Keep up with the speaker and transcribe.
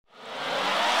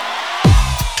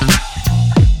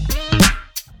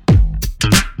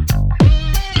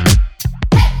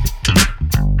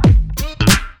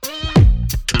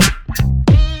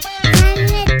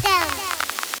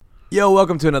Yo,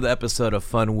 welcome to another episode of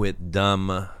Fun with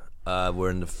Dumb. We're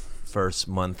in the first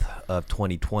month of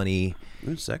 2020. We're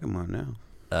in the second month now.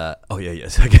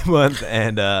 Second month.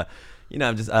 And, I'm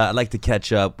just, I'd like to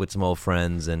catch up with some old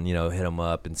friends and, hit them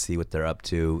up and see what they're up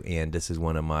to. And this is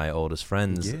one of my oldest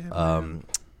friends in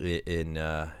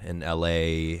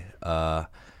LA.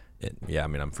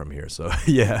 I'm from here, so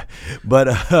yeah.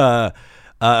 But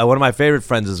one of my favorite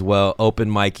friends as well, Open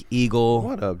Mike Eagle.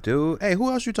 What up, dude? Hey,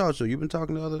 who else you talk to? You been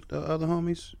talking to other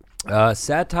homies?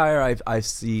 Satire I've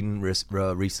seen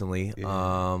recently. Yeah.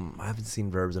 I haven't seen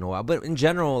Verbs in a while, but in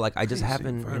general, like I just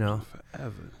haven't, forever.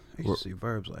 I used to see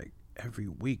Verbs like every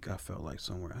week. I felt like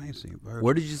somewhere. I ain't seen Verbs.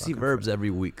 Where did you see Verbs every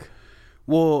week?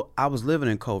 Well, I was living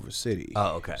in Culver City.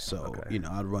 Oh, okay. So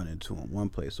I'd run into him one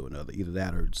place or another, either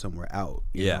that or somewhere out.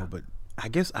 You Yeah. know, but I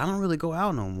guess I don't really go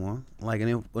out no more. Like, and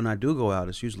then when I do go out,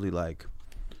 it's usually like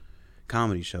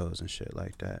comedy shows and shit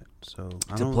like that. So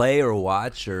To play or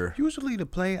watch or usually to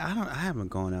play. I haven't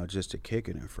gone out just to kick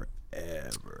it in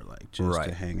forever, like just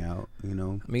to hang out. You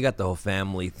know. I mean, you got the whole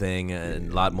family thing,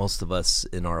 and most of us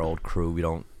in our old crew, we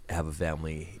don't have a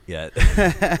family yet.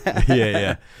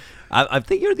 Yeah. I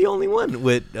think you're the only one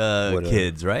with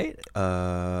kids, right?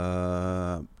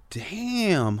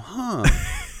 Damn, huh?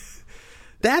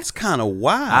 That's kind of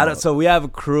wild. So we have a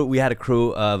crew. We had a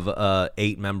crew of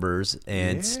 8 members,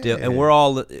 and and we're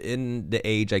all in the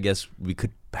age. I guess we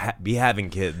could be having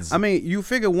kids. I mean, you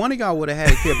figure one of y'all would have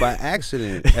had a kid by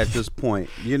accident at this point.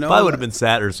 You know, probably would have been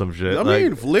sad or some shit. I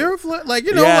mean, Lyra's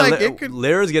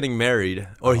getting married,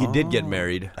 or he did get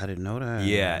married. I didn't know that.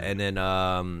 Yeah, and then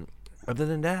other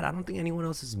than that, I don't think anyone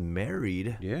else is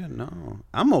married. Yeah, no.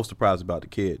 I'm most surprised about the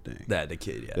kid thing. The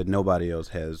kid, yeah. That nobody else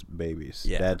has babies.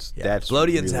 Yeah, that's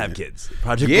Blodians really have kids.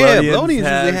 Project Blodians usually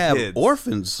have have kids.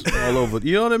 orphans all over.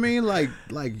 You know what I mean? Like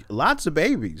lots of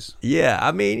babies. Yeah,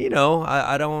 I mean,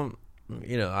 I don't.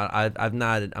 I'm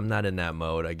not in that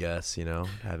mode, I guess,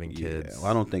 having kids. Yeah, well,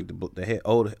 I don't think the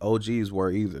old OGs were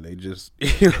either. They just,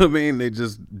 you know what I mean? They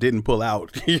just didn't pull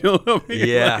out. You know what I mean?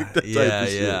 Yeah,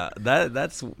 like yeah.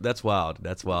 That's wild.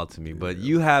 That's wild to me. But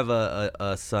you have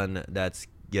a son that's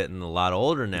getting a lot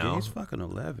older now. Yeah, he's fucking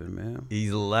 11, man.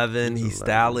 He's 11. He's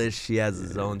stylish. He has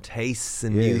his own tastes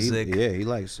in music. He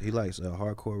likes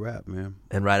hardcore rap, man.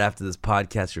 And right after this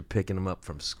podcast, you're picking him up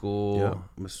from school. Yeah,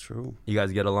 that's true. You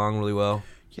guys get along really well?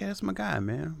 Yeah, that's my guy,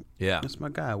 man. Yeah. That's my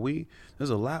guy. There's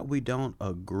a lot we don't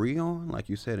agree on, like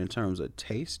you said, in terms of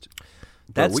taste.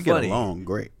 That's we funny. get along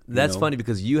great. That's funny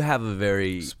because you have a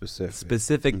very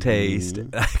specific taste.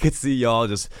 Mm-hmm. I could see y'all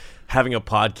just having a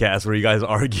podcast where you guys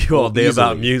argue all day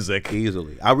about music.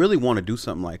 Easily. I really want to do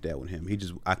something like that with him.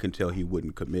 I can tell he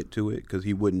wouldn't commit to it because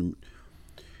it would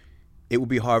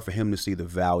be hard for him to see the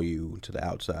value to the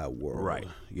outside world. Right.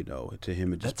 You know, to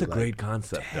him, it just that's a great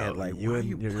concept, though. Like, you why and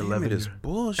you your playing 11 this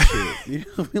bullshit? You know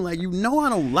what I mean? Like, I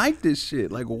don't like this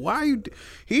shit. Like, why are you?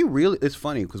 It's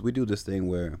funny because we do this thing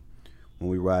where when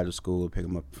we ride to school, pick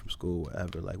him up from school,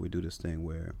 whatever, like we do this thing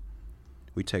where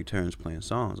we take turns playing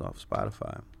songs off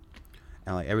Spotify.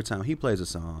 And like every time he plays a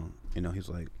song, he's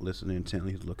like listening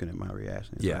intently, he's looking at my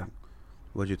reaction. He's like,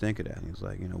 what'd you think of that? And he's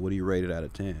like, what do you rate it out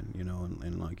of 10?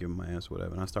 And like give him my answer,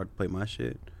 whatever. And I start to play my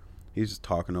shit. He's just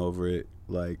talking over it,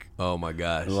 like, oh my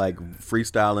gosh, like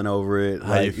freestyling over it. How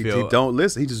like you feel? He don't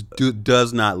listen. He just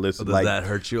does not listen. Does that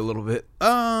hurt you a little bit?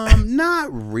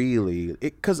 Not really,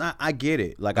 because I get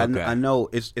it. Like okay. I know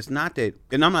it's not that,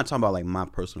 and I'm not talking about like my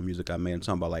personal music I made. I'm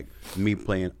talking about like me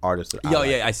playing artists. That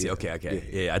I see. Okay.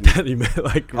 Yeah. I thought you meant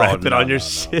like rap it on your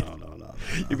shit. No.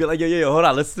 You'd be like, yo, hold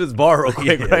on, listen to this bar real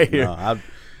quick right here.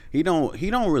 No, he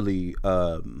don't really.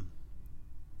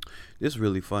 It's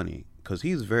really funny because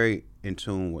he's very in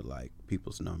tune with like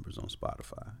people's numbers on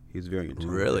Spotify. He's very in tune.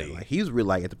 Really? With that. Like he's really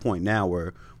like at the point now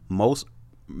where most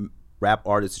rap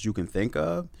artists you can think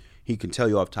of, he can tell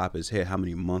you off the top of his head how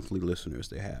many monthly listeners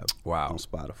they have on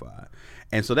Spotify.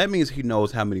 And so that means he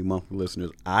knows how many monthly listeners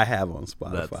I have on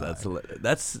Spotify.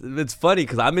 It's funny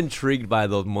because I'm intrigued by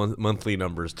those monthly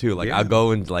numbers too. Like I'll go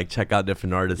and like check out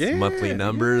different artists' monthly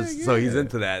numbers. Yeah. So he's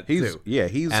into that too. Yeah,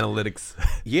 he's analytics.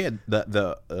 Yeah,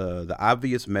 the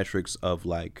obvious metrics of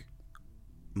like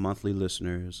monthly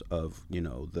listeners, of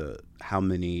the how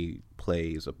many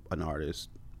plays an artist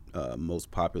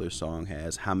most popular song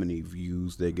has, how many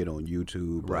views they get on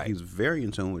YouTube. Right. Like, he's very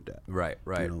in tune with that. Right.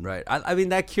 I mean,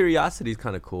 that curiosity is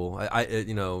kind of cool.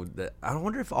 I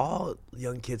wonder if all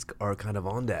young kids are kind of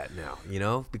on that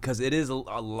now, because it is a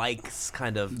likes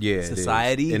kind of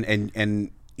society.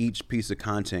 And each piece of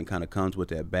content kind of comes with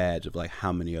that badge of like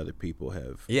how many other people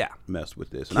have messed with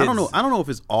this. And I don't know if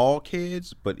it's all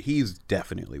kids, but he's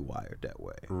definitely wired that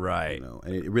way. Right.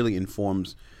 And it really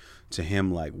informs to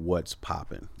him like what's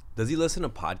popping. Does he listen to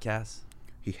podcasts?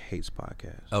 He hates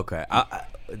podcasts. Okay,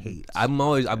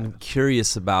 I'm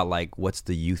curious about like what's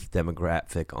the youth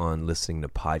demographic on listening to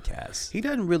podcasts. He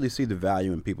doesn't really see the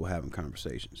value in people having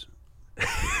conversations.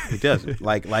 He doesn't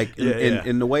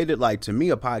in the way that, like, to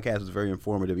me a podcast is very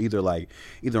informative. Either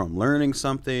I'm learning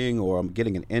something or I'm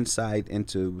getting an insight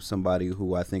into somebody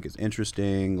who I think is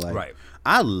interesting. Like, right.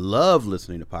 I love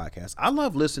listening to podcasts. I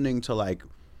love listening to, like,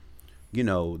 you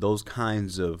know, those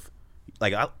kinds of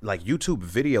like YouTube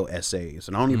video essays,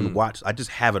 and I don't even watch. I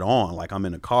just have it on, like I'm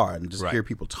in a car and just hear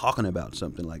people talking about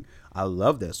something. Like, I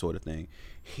love that sort of thing.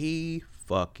 He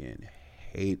fucking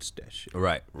hates that shit.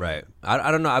 Right. I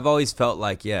don't know. I've always felt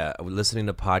like, listening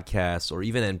to podcasts or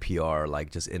even NPR, like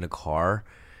just in a car,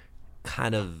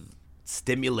 kind of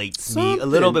stimulates me a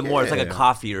little bit more. It's like a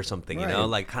coffee or something, you know,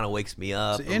 like kind of wakes me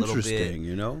up it's a little bit. Interesting,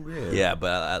 you know? Yeah,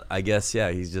 but I guess, he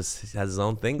has his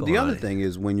own thing going on. The other thing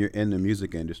is, when you're in the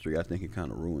music industry, I think it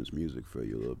kind of ruins music for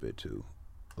you a little bit too.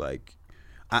 Like,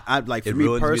 I like, for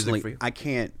me personally,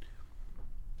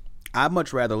 I'd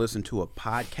much rather listen to a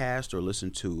podcast or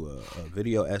listen to a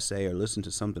video essay or listen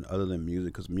to something other than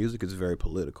music, because music is very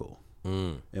political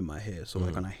in my head. So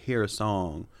like when I hear a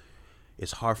song,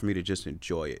 it's hard for me to just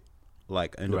enjoy it.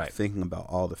 Like, I end up thinking about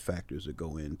all the factors that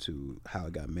go into how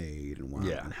it got made and why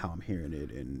and how I'm hearing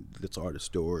it and this artist's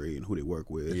story and who they work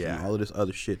with and all of this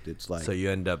other shit that's like. So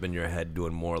you end up in your head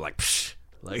doing more like, psh,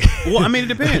 like. Well, I mean, it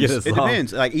depends. It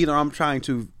depends. Like, either I'm trying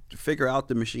to figure out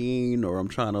the machine or I'm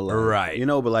trying to, like, you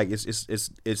know, but like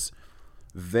it's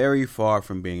very far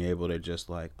from being able to just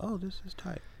like, oh, this is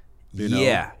tight. You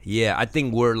know? Yeah. I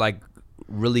think we're like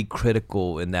really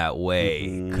critical in that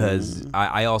way, because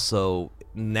I also.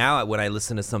 Now when I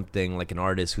listen to something like an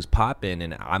artist who's popping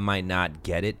and I might not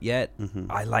get it yet,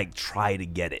 I like try to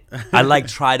get it. I like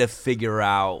try to figure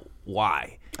out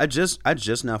why. I just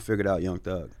now figured out Young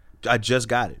Thug. I just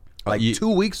got it like 2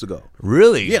 weeks ago.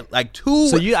 Really? Yeah, like 2.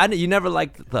 So you never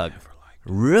liked Thug? Never liked it.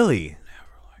 Really?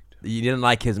 Never liked it. You didn't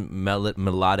like his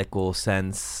melodical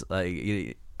sense?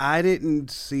 Like, I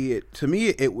didn't see it. To me,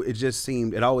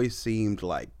 it always seemed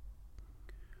like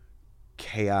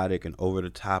chaotic and over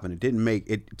the top, and it didn't make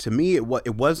it. To me, it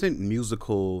wasn't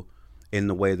musical in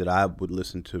the way that I would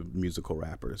listen to musical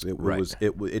rappers.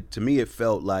 To me, it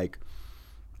felt like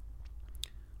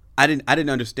I didn't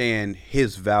understand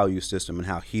his value system and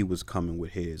how he was coming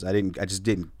with his. I just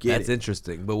didn't get it. That's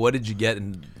interesting. But what did you get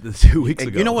in the 2 weeks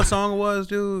ago? You know what song it was,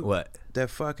 dude? What?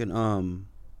 That fucking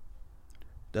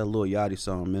that Lil Yachty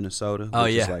song, Minnesota. Oh,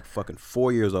 which yeah. is like fucking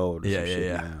 4 years old.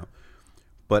 Yeah. Now.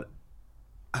 But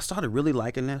I started really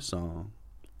liking that song,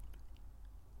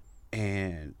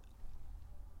 and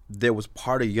there was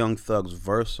part of Young Thug's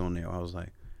verse on there. I was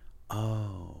like,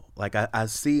 oh, like I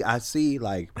see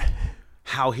like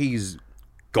how he's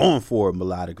going for it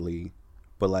melodically,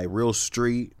 but like real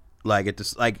street. Like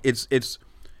it's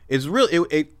real.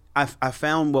 I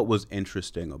found what was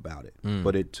interesting about it,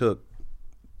 but it took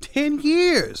 10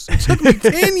 years. It took me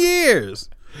 10 years.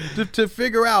 To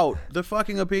figure out the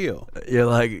fucking appeal. You're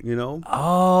like, you know?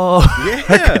 Oh, yeah.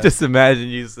 I could just imagine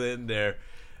you sitting there.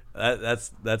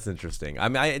 That's interesting. I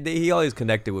mean, he always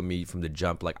connected with me from the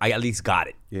jump. Like, I at least got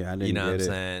it. Yeah, I didn't you know get what I'm it.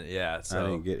 saying? Yeah, so I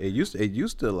didn't get it. It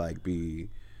used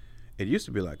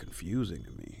to be like confusing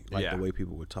to me, like the way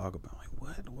people would talk about, like,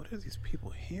 what are these people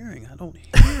hearing? I don't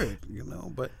hear it, you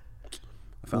know. But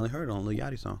I finally heard it on Lil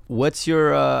Yachty song. What's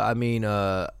your?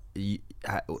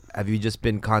 Have you just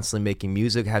been constantly making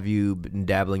music? Have you been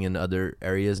dabbling in other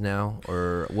areas now?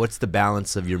 Or what's the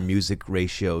balance of your music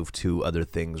ratio to other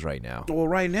things right now? Well,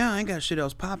 right now I ain't got shit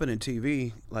else popping in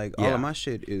TV. Like, all of my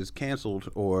shit is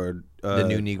canceled or the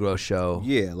New Negro show.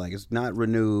 Yeah, like it's not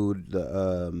renewed.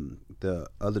 The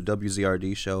other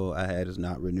WZRD show I had is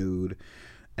not renewed,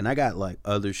 and I got like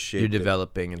other shit. You're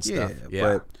developing and stuff. Yeah.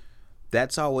 But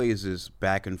that's always this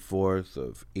back and forth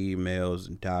of emails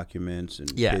and documents and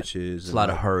pitches. It's a lot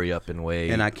of hurry up and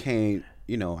wait. And I can't,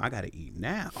 I got to eat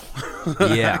now.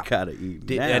 Yeah. I got to eat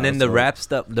now. And then the rap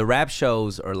stuff, the rap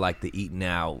shows are like the eat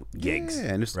now gigs.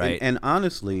 Yeah, and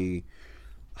honestly,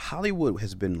 Hollywood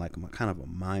has been like kind of a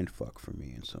mind fuck for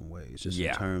me in some ways, just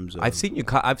in terms of. I've seen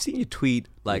you tweet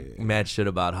like mad shit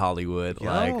about Hollywood.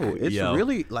 It's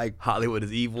really like Hollywood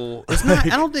is evil. It's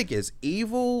not. I don't think it's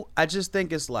evil. I just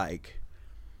think it's like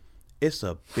it's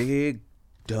a big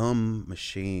dumb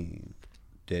machine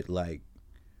that like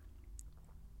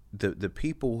the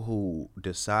people who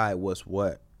decide what's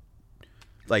what,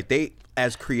 like they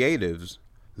as creatives,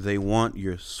 they want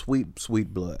your sweet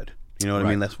blood. You know what I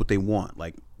mean? That's what they want.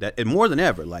 Like that, and more than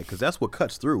ever, like, because that's what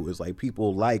cuts through is like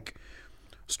people like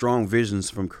strong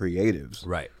visions from creatives.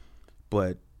 Right.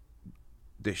 But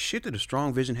the shit that a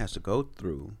strong vision has to go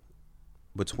through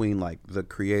between like the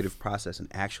creative process and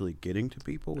actually getting to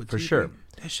people with For TV, sure.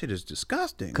 that shit is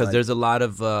disgusting. Because Like, there's a lot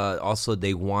of also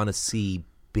they want to see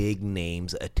big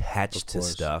names attached to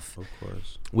stuff, of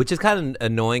course. which is kind of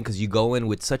annoying because you go in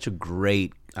with such a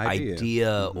great Idea.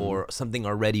 idea or something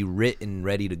already written,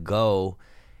 ready to go,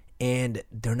 and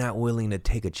they're not willing to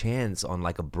take a chance on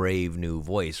like a brave new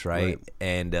voice, right?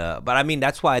 And but I mean,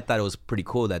 that's why I thought it was pretty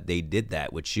cool that they did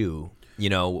that with you. You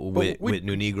know, with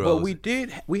New Negroes.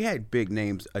 But we had big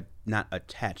names, not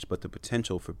attached, but the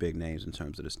potential for big names in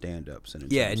terms of the stand-ups.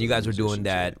 And and you guys were doing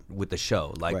that with the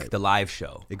show, like the live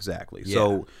show. Exactly. Yeah.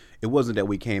 So it wasn't that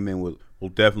we came in with, we'll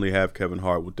definitely have Kevin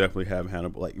Hart, we'll definitely have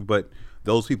Hannibal, but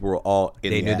those people were all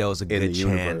in They the knew there was a good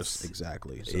universe. chance.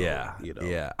 Exactly. So, Yeah, you know.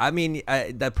 yeah. I mean,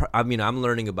 I'm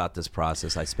learning about this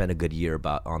process. I spent a good year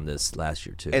on this last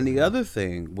year too. And the other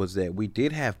thing was that we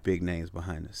did have big names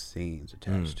behind the scenes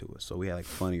attached to us. So we had like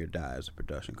Funny or Die as a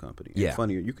production company. And Yeah.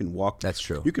 Funny, you can walk. That's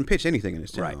true. You can pitch anything in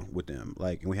this town Right. with them.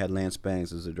 Like, and we had Lance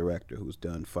Bangs as a director who's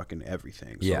done fucking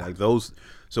everything. So Yeah. like those.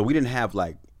 So we didn't have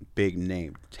like big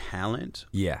name talent.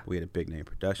 Yeah. We had a big name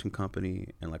production company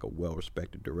and like a well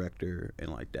respected director, and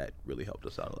like that really helped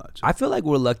us out a lot too. I feel like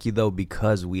we're lucky though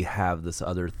because we have this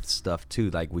other stuff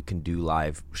too. Like we can do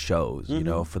live shows, you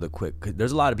know, for the quick. 'Cause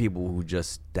there's a lot of people who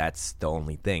just that's the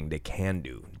only thing they can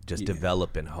do. Just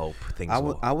develop and hope things.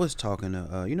 I was talking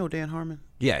to you know Dan Harmon.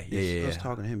 Yeah. I was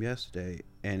talking to him yesterday,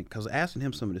 and because asking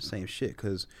him some of the same shit,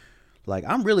 because like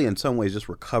I'm really in some ways just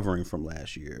recovering from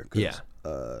last year. 'Cause,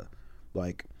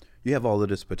 like you have all of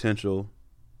this potential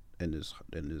and this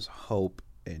hope,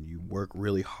 and you work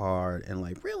really hard, and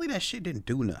like really that shit didn't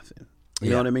do nothing.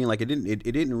 You know what I mean? Like it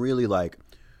didn't really like.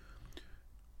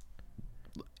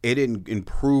 It didn't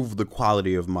improve the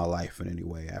quality of my life in any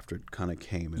way after it kind of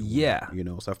came and went, you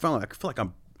know. So I feel like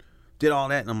I'm did all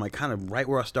that and I'm like kind of right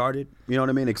where I started. You know what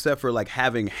I mean? Except for like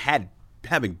having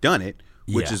done it,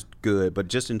 which is good, but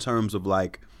just in terms of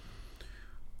like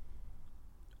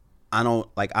I don't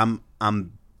like I'm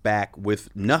back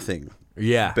with nothing.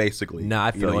 Yeah. Basically. No,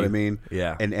 I feel you know what I mean?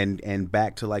 Yeah. And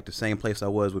back to like the same place I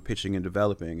was with pitching and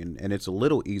developing, and it's a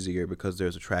little easier because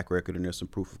there's a track record and there's some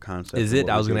proof of concept. Is it?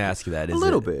 I was going to ask you that. Is a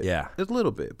little it? bit. Yeah. It's a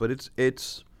little bit, but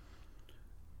it's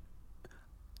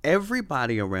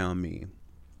everybody around me,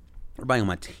 everybody on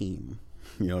my team,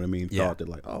 you know what I mean, thought that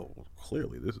like, oh,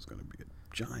 clearly this is going to be a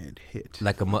giant hit.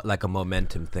 Like a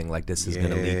momentum thing. Like this is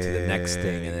going to lead to the next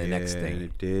thing and the next thing. And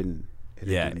it didn't.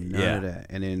 None of that.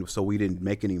 And then so we didn't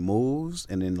make any moves,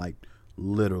 and then like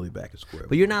literally back at square.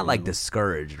 But you're not like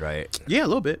discouraged, right? Yeah, a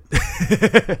little bit.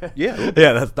 Yeah,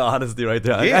 that's the honesty right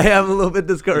there. Yeah. I am a little bit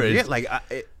discouraged. Yeah, like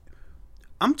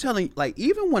I'm telling, like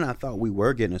even when I thought we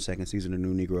were getting a second season of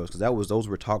New Negroes, because those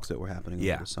were talks that were happening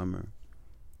over the summer.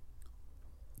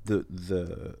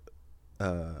 The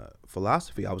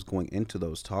philosophy I was going into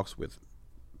those talks with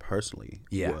personally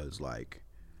was like,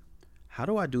 how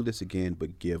do I do this again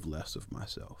but give less of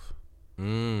myself?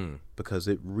 Because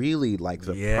it really like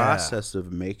the process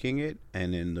of making it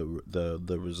and then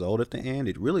the result at the end,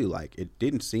 it really like it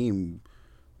didn't seem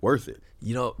worth it.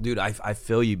 You know, dude, I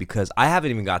feel you because I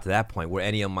haven't even got to that point where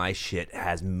any of my shit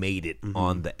has made it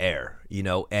on the air, you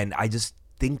know, and I just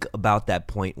think about that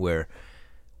point where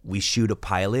we shoot a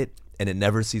pilot and it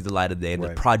never sees the light of day and the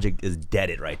project is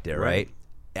deaded right there, right?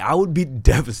 I would be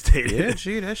devastated. Yeah,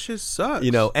 gee, that shit sucks.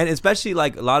 You know, and especially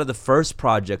like a lot of the first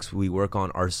projects we work on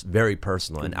are very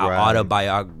personal and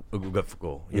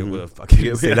autobiographical. No,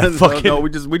 we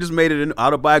just made it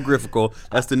autobiographical.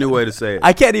 That's the new way to say it.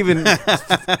 I can't even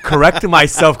correct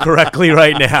myself correctly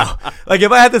right now. Like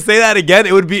if I had to say that again,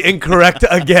 it would be incorrect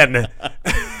again.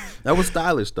 That was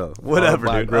stylish though. Whatever,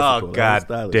 dude. Oh God,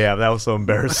 damn, that was so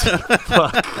embarrassing.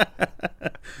 Fuck.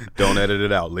 Don't edit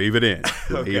it out. Leave it in.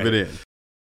 Leave it in.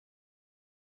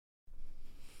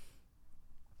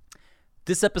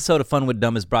 This episode of Fun with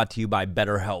Dumb is brought to you by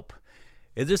BetterHelp.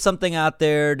 Is there something out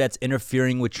there that's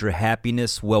interfering with your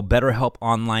happiness? Well, BetterHelp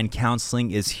Online Counseling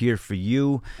is here for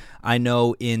you. I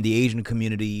know in the Asian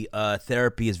community,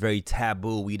 therapy is very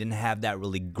taboo. We didn't have that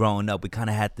really growing up. We kind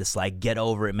of had this like get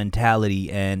over it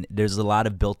mentality, and there's a lot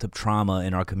of built up trauma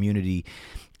in our community.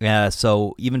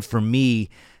 So even for me,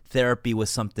 therapy was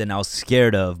something I was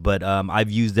scared of, but I've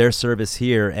used their service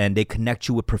here, and they connect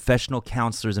you with professional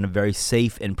counselors in a very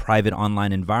safe and private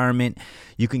online environment.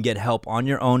 You can get help on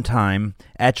your own time,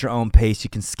 at your own pace. You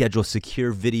can schedule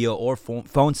secure video or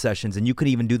phone sessions, and you can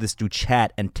even do this through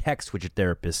chat and text with your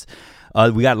therapist.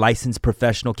 We got licensed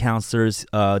professional counselors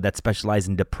that specialize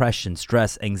in depression,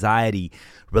 stress, anxiety,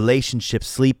 relationships,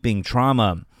 sleeping,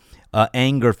 trauma,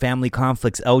 anger, family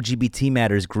conflicts, LGBT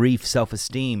matters, grief,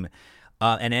 self-esteem.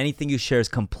 And anything you share is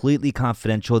completely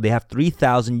confidential. They have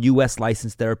 3,000 U.S.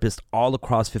 licensed therapists all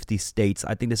across 50 states.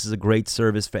 I think this is a great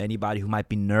service for anybody who might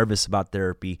be nervous about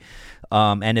therapy.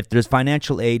 And if there's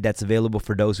financial aid that's available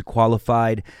for those who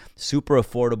qualified, super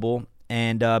affordable.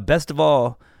 And best of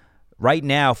all, right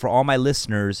now, for all my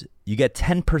listeners, you get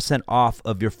 10% off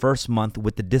of your first month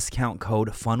with the discount code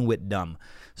FUNWITHDUMB.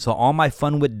 So all my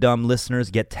Fun with Dumb listeners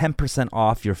get 10%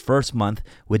 off your first month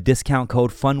with discount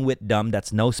code FUNWITHDUMB.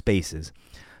 That's no spaces.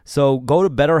 So go to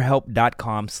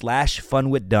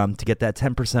betterhelp.com/funwithdumb to get that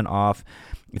 10% off.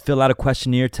 You fill out a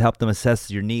questionnaire to help them assess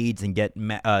your needs and get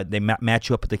they match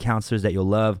you up with the counselors that you'll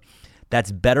love.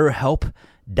 That's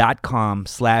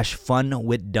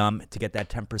betterhelp.com/funwithdumb to get that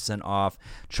 10% off.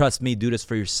 Trust me, do this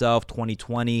for yourself.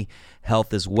 2020,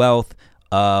 health is wealth.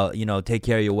 Take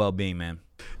care of your well-being, man.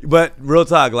 But real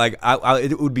talk, like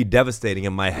it would be devastating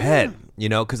in my head,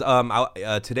 because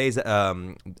today's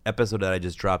episode that I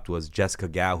just dropped was Jessica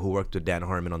Gao, who worked with Dan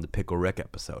Harmon on the Pickle Rick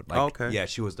episode. Okay. Yeah,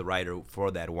 she was the writer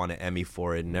for that, won an Emmy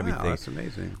for it and everything. Wow, that's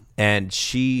amazing. And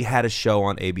she had a show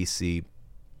on ABC,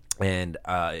 and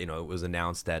it was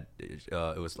announced that it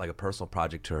was like a personal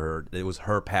project to her. It was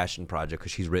her passion project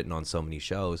because she's written on so many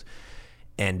shows.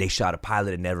 And they shot a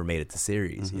pilot and never made it to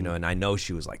series, and I know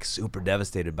she was like super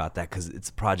devastated about that because it's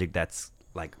a project that's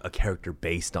like a character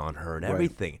based on her and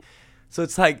everything. Right. So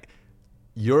it's like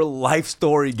your life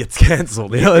story gets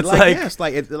canceled.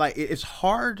 It's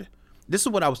hard. This is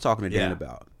what I was talking to Dan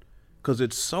about, because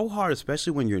it's so hard,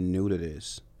 especially when you're new to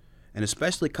this, and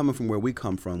especially coming from where we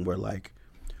come from, where like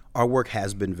our work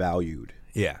has been valued.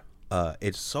 Yeah.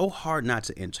 It's so hard not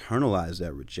to internalize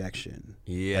that rejection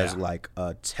as like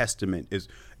a testament.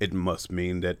 It must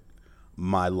mean that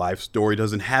my life story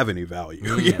doesn't have any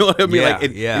value. You know what I mean?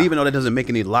 And even though that doesn't make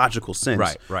any logical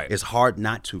sense, right. It's hard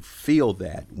not to feel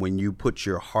that when you put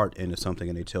your heart into something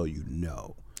and they tell you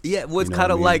no. Yeah, well, it's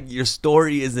kind of like your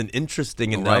story isn't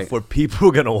interesting enough for people who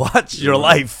are gonna watch your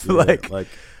life.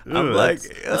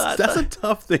 That's a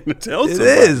tough thing to tell somebody.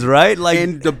 It is, right?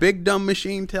 And the Big Dumb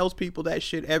Machine tells people that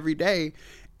shit every day,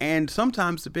 and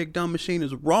sometimes the Big Dumb Machine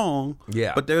is wrong.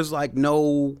 Yeah. But there's like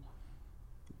no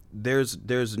balance, or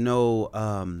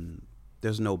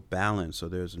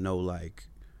there's no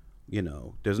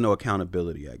there's no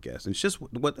accountability, I guess. And it's just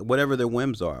whatever their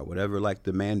whims are, whatever like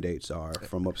the mandates are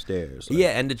from upstairs.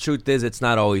 And the truth is, it's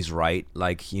not always right.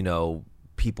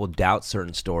 People doubt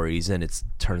certain stories and it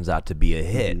turns out to be a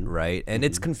hit, right? And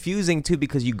it's confusing too,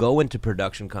 because you go into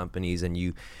production companies and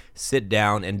you sit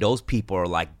down and those people are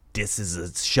like, this is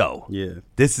a show. Yeah.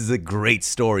 This is a great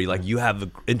story. Like, you have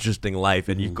an interesting life,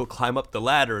 and you go climb up the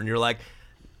ladder and you're like,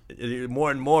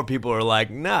 more and more people are like,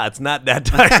 nah, it's not that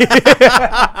tight.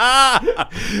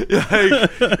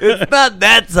 It's not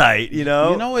that tight,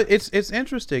 It's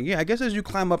interesting. Yeah, I guess as you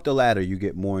climb up the ladder, you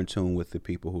get more in tune with the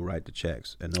people who write the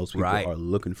checks, and those people are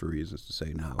looking for reasons to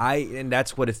say no. And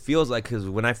that's what it feels like, because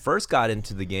when I first got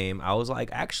into the game, I was like,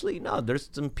 actually, no, there's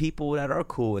some people that are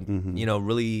cool and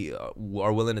really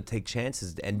are willing to take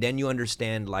chances. And then you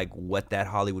understand like what that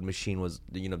Hollywood machine was,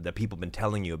 that people have been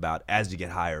telling you about as you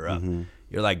get higher up.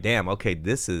 You're like, damn, okay,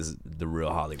 this is the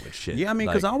real Hollywood shit. Yeah, I mean,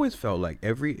 because I always felt like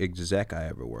every exec I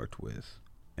ever worked with,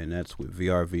 and that's with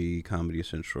VRV, Comedy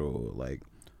Central, like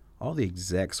all the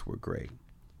execs were great,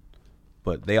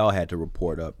 but they all had to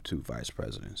report up to vice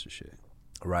presidents and shit.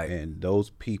 Right. And those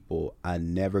people, I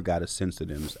never got a sense of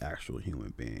them as actual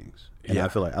human beings. And I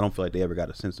don't feel like they ever got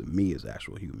a sense of me as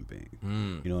actual human beings.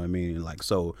 You know what I mean? And like,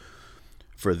 so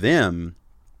for them,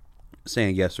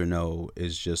 saying yes or no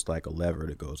is just like a lever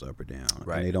that goes up or down.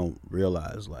 Right. And they don't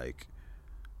realize like,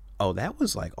 oh, that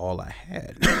was like all I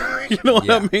had. You know what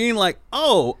I mean? Like,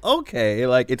 oh, okay.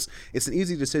 Like it's an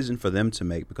easy decision for them to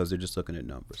make because they're just looking at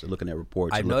numbers. They're looking at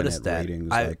reports. I've noticed that.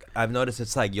 Ratings, I've noticed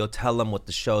it's like you'll tell them what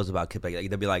the show's about. Like,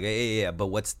 they'll be like, yeah, but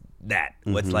what's that?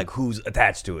 What's like who's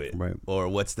attached to it? Right. Or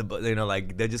what's the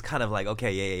like they're just kind of like,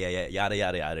 okay, yeah, yada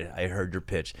yada yada. I heard your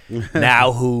pitch.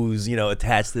 Now who's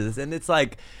attached to this? And it's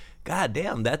like, God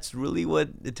damn, that's really what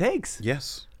it takes.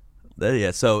 Yes.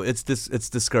 Yeah. So it's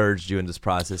discouraged you in this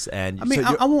process, and I mean,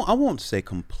 I won't say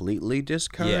completely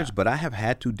discouraged, but I have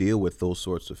had to deal with those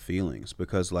sorts of feelings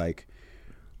because, like,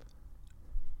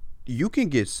 you can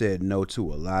get said no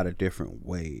to a lot of different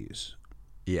ways.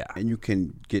 Yeah. And you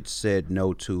can get said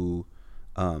no to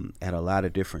at a lot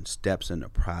of different steps in the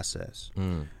process.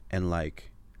 And like,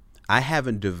 I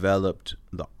haven't developed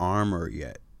the armor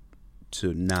yet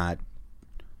to not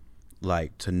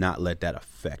let that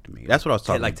affect me. That's what I was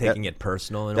talking like taking it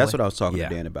personal. That's what I was talking to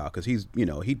Dan about, because he's,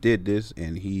 he did this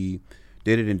and he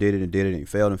did it and did it and did it, and he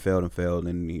failed and failed and failed,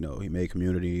 and you know he made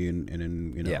Community, and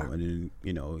then you know, Yeah. and then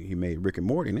you know he made Rick and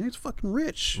Morty, and he's fucking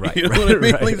rich. Right, You know right, what I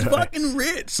mean? right, He's right. fucking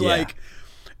rich. Yeah. Like,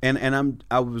 and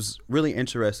I was really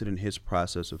interested in his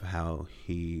process of how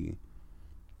he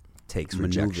Takes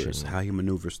maneuvers, rejection. how he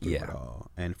maneuvers through Yeah. it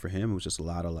all. And for him, it was just a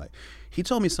lot of like, he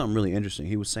told me something really interesting.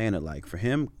 He was saying that like for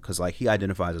him, because like he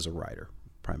identifies as a writer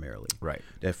primarily, Right.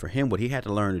 that for him, what he had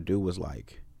to learn to do was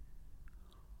like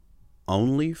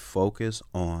only focus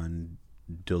on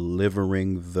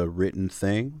delivering the written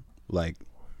thing, like,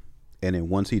 and then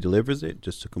once he delivers it,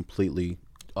 just to completely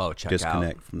Oh, check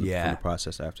disconnect out. from the Yeah.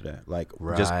 process after that. Like,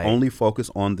 just Right. only focus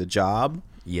on the job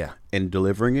Yeah. and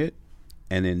delivering it,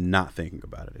 and then not thinking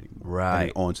about it anymore. And Right.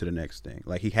 then on to the next thing.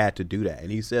 Like, he had to do that,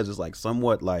 and he says it's like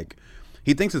somewhat like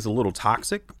he thinks it's a little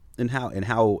toxic in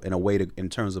a way to, in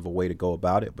terms of a way to go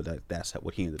about it. But that's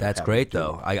what he ended up. That's having great to do.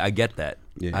 though. I get that.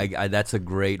 Yeah. I that's a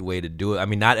great way to do it. I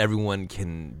mean, not everyone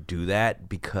can do that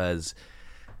because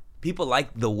people like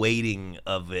the waiting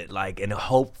of it, like, and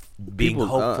being People,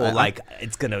 hopeful, like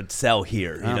it's gonna sell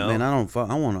here. You know, Man, I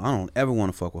don't ever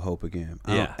want to fuck with hope again.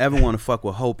 I Yeah. don't ever want to fuck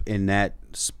with hope in that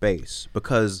space,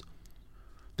 because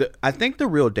I think the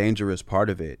real dangerous part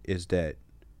of it is that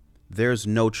there's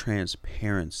no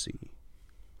transparency.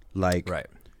 Like, Right.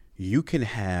 you can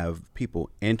have people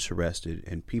interested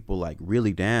and people like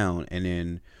really down, and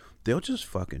then they'll just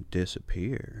fucking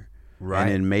disappear. Right.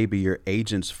 And then maybe your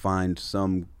agents find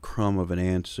some crumb of an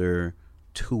answer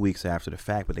 2 weeks after the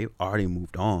fact, but they've already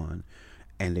moved on,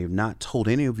 and they've not told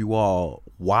any of you all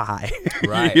why.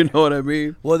 Right. You know what I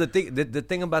mean? Well, the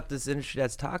thing about this industry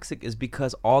that's toxic is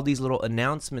because all these little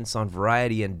announcements on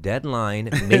Variety and Deadline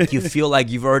make you feel like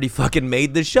you've already fucking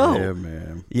made the show. Yeah,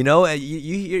 man. You know,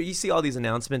 you see all these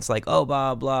announcements like, oh,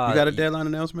 blah blah. You got a deadline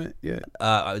announcement? Yeah.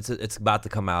 It's about to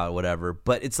come out or whatever,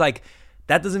 but it's like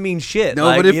that doesn't mean shit. No,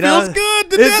 like, but it you feels know?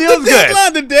 good. It feels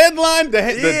good. The deadline, the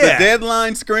Yeah.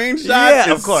 deadline screenshot Yeah,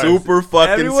 is of course. super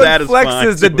fucking Everyone satisfying.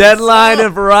 flexes the to us. Deadline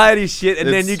and Variety shit, and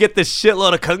then It's- you get the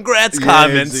shitload of congrats Yeah,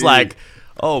 comments dude. like,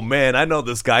 "Oh man, I know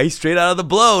this guy. He's straight out of the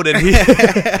bloat," and he,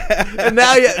 and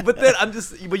now, yeah. But then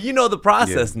but you know the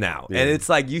process Yeah. now, Yeah. and it's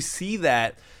like you see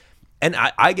that. And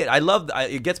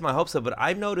it gets my hopes up, but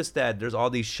I've noticed that there's all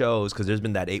these shows because there's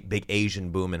been that big Asian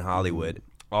boom in Hollywood.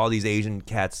 Mm-hmm. All these Asian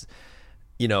cats,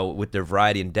 you know, with their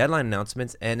Variety and Deadline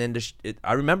announcements, and then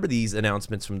I remember these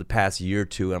announcements from the past year or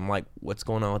two. And I'm like, what's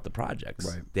going on with the projects?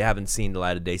 Right. They haven't seen the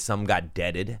light of day. Some got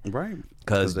deaded Right.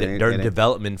 because they ain't- they're in and it-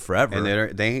 development forever.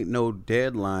 And they ain't no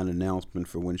deadline announcement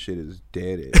for when shit is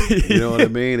dead. You know what I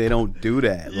mean? They don't do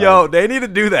that. Yo, Like, they need to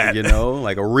do that. you know,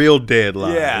 like a real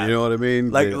deadline. Yeah. You know what I mean?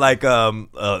 Like They-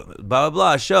 blah blah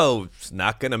blah show's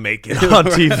not gonna make it on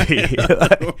TV.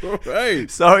 Like, right.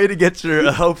 sorry to get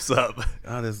your hopes up.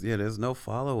 Oh, there's no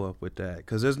follow up with that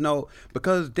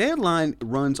because Deadline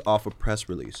runs off of press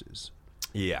releases,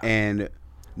 Yeah. and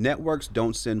networks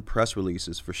don't send press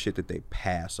releases for shit that they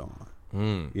pass on.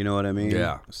 You know what I mean?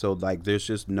 Yeah. So like,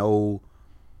 there's no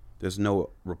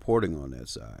reporting on that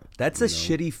side. That's a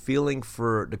shitty feeling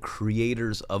for the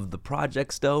creators of the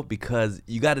projects, though, because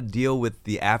you got to deal with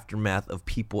the aftermath of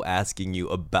people asking you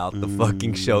about the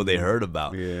fucking show they heard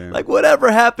about. Yeah. Like, whatever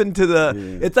happened to the.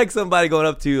 Yeah. It's like somebody going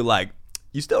up to you, like,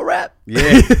 you still rap?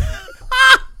 Yeah.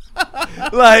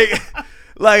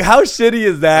 Like how shitty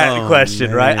is that Oh,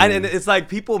 question, right? man. And it's like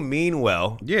people mean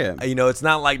well. Yeah. You know, it's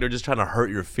not like they're just trying to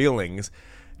hurt your feelings,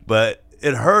 but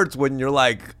it hurts when you're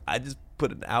like, I just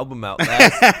put an album out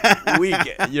last week.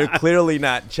 You're clearly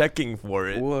not checking for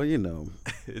it. Well, you know,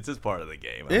 It's just part of the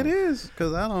game. it is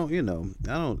because I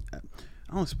don't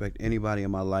expect anybody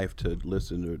in my life to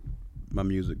listen to my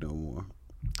music no more.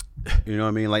 You know what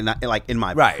I mean? Like not like in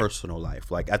my Right. personal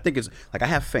life. Like I think it's like I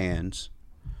have fans,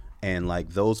 and like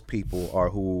those people are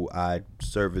who I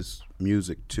service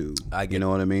music to. I get you know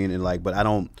what I mean? And like, but I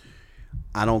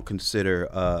don't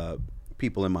consider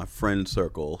people in my friend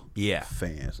circle Yeah.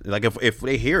 fans. Like if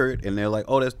they hear it and they're like,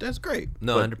 oh, that's great.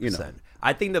 No, But, 100%. you know,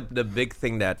 I think the big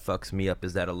thing that fucks me up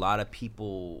is that a lot of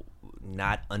people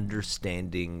not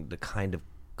understanding the kind of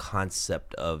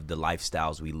concept of the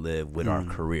lifestyles we live with our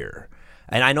career.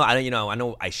 And I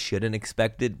know I shouldn't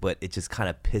expect it, but it just kind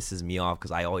of pisses me off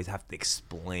because I always have to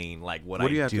explain like what what I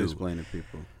do you have do. to explain to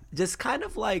people? Just kind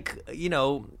of like,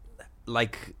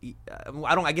 like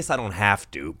I guess I don't have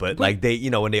to, but like they,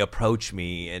 when they approach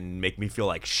me and make me feel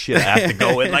like shit, I have to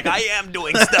go in like I am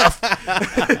doing stuff.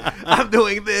 I'm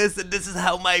doing this, and this is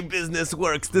how my business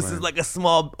works. This is like a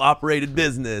small operated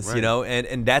business,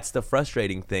 and that's the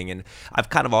frustrating thing. And I've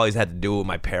kind of always had to do it with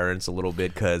my parents a little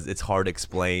bit because it's hard to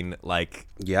explain. Like,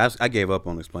 yeah, I gave up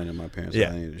on explaining to my parents how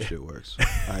any of this shit works.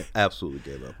 I absolutely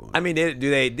gave up on it. I mean,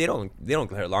 they don't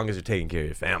care as long as you're taking care of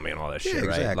your family and all that shit,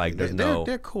 exactly. right? Like,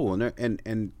 they're cool,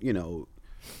 and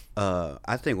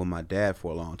I think with my dad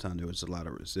for a long time there was a lot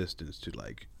of resistance to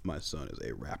like my son is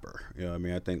a rapper. You know what I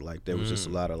mean? I think like there was just a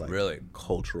lot of like really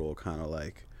cultural kind of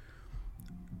like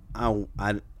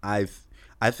I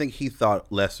think he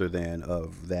thought lesser than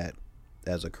of that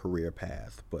as a career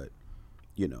path, but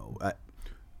you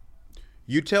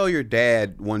tell your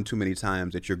dad one too many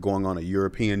times that you're going on a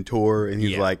European tour, and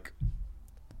he's like,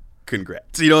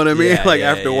 congrats. You know what I mean?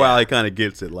 After a while, he kind of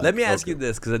gets it. Like, let me ask you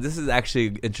this, because this is actually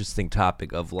an interesting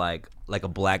topic of like a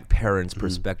black parent's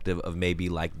perspective of maybe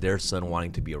like their son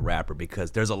wanting to be a rapper,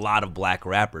 because there's a lot of black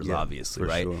rappers, obviously,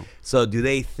 right? Sure. So do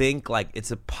they think like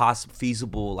it's a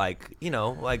feasible like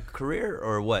like career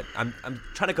or what? I'm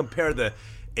trying to compare the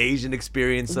Asian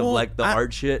experience of like the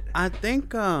art shit. I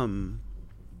think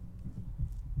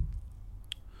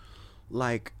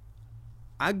like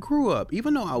I grew up,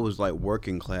 even though I was like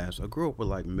working class, I grew up with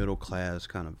like middle class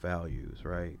kind of values,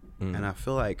 right? And I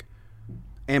feel like,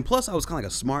 and plus I was kind of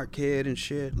like a smart kid and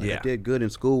shit. Like I did good in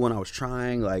school when I was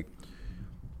trying. Like,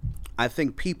 I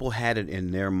think people had it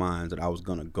in their minds that I was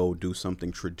gonna go do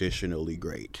something traditionally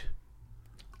great.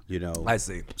 I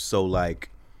see. So like,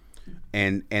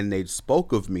 and they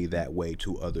spoke of me that way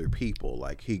to other people.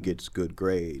 Like, he gets good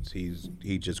grades.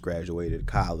 He just graduated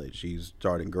college. He's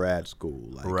starting grad school.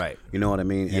 Like, right. You know what I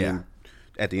mean? And then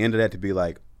at the end of that, to be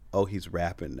like, oh, he's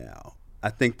rapping now. I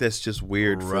think that's just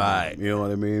weird for me. You know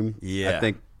what I mean? Yeah. I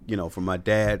think, for my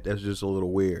dad, that's just a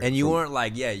little weird. And you weren't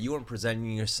like, you weren't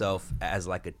presenting yourself as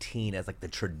like a teen, as like the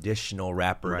traditional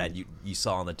rapper that you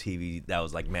saw on the TV that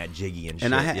was like mad jiggy and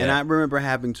shit. And I remember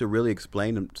having to really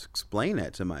explain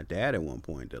that to my dad at one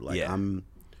point, that like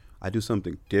I do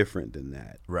something different than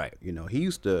that. Right. He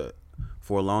used to,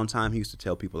 for a long time, he used to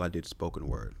tell people I did spoken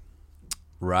word.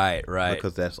 Right.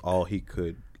 Because that's all he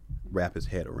could wrap his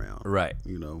head around. Right.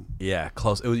 Yeah,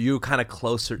 close. You were kind of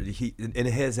closer. In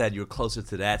his head, you were closer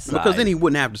to that side. Because then he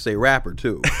wouldn't have to say rapper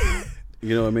too.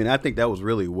 You know what I mean? I think that was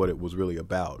really what it was really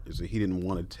about, is that he didn't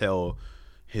want to tell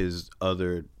his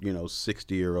other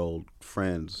 60-year-old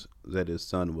friends that his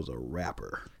son was a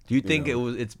rapper. Do you think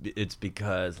it's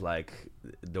because like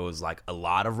there was like a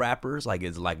lot of rappers, like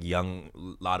it's like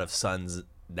lot of sons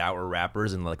that were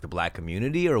rappers in like the black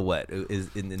community, or what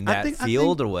is in that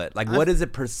field, or what? Like, what is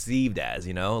it perceived as?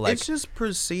 Like it's just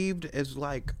perceived as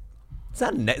like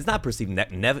it's not perceived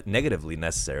negatively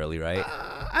necessarily, right?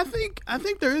 I think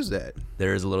there is that.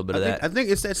 There is a little bit of that. I think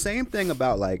it's that same thing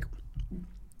about like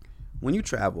when you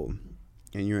travel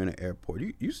and you're in an airport.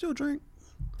 You still drink?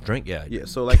 Yeah.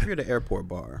 So like you're at an airport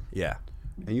bar. Yeah.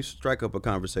 And you strike up a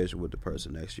conversation with the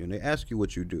person next to you, and they ask you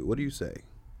what you do. What do you say?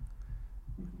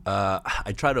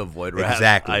 I try to avoid rap.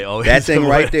 Exactly. I always that thing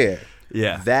right there.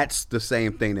 Yeah. That's the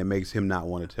same thing that makes him not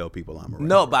want to tell people I'm a rapper.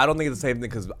 No, but I don't think it's the same thing,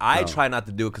 because I try not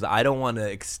to do it because I don't want to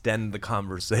extend the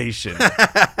conversation.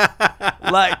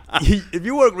 Like, if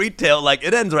you work retail, like,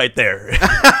 it ends right there.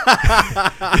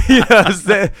 You know what I'm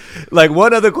saying? Like,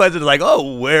 one other question is like,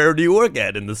 oh, where do you work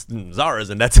at? In the Zara's,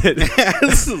 and that's it.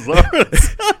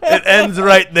 It ends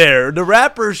right there. The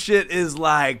rapper shit is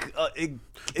like, it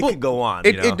could go on.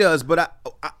 It does, but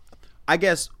I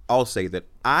guess I'll say that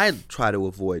I try to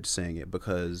avoid saying it,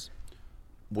 because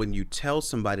when you tell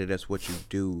somebody that's what you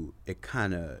do,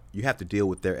 you have to deal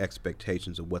with their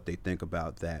expectations of what they think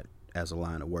about that as a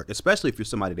line of work, especially if you're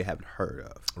somebody they haven't heard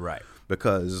of. Right.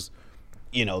 Because,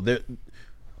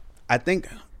 I think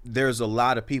there's a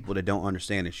lot of people that don't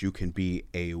understand that you can be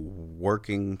a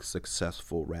working,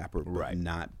 successful rapper, but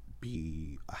not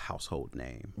be a household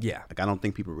name. Yeah. Like, I don't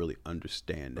think people really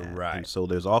understand that. Right. And so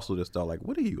there's also this thought, like,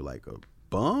 what are you, like a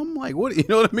bum? Like, what, you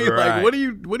know what I mean? Right. Like, what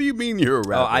do you mean you're a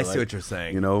rapper? Oh, I see what you're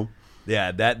saying.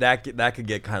 Yeah, that could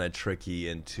get kind of tricky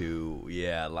into,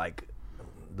 like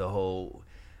the whole,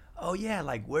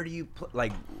 like, where do you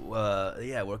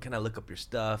where can I look up your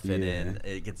stuff? And then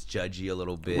it gets judgy a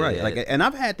little bit. Right. Like, and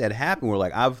I've had that happen where,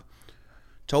 like, I've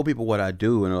told people what I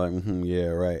do, and they're like, yeah,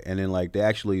 right. And then, like, they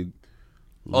actually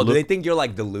do they think you're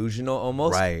like delusional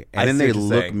almost? Right. And then they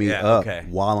look me up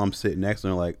while I'm sitting next to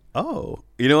them, like, oh,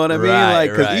 you know what I mean? Like,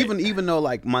 because even though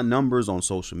like my numbers on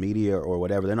social media or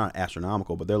whatever, they're not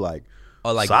astronomical, but they're like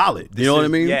Oh, like solid. You know what I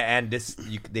mean? Yeah, and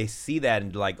they see that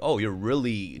and like, oh, you're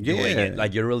really doing it.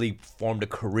 Like you're really formed a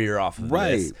career off of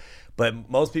this. But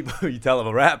most people, you tell them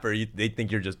a rapper, they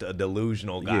think you're just a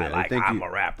delusional guy. Like I'm a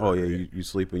rapper. Oh yeah, you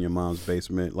sleep in your mom's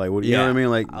basement. Like what? You know what I mean?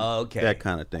 Like that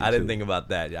kind of thing. I didn't think about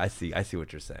that. I see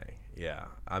what you're saying. Yeah,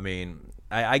 I mean,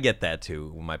 I get that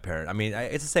too with my parents. I mean,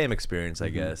 it's the same experience, I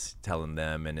guess, telling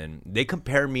them, and then they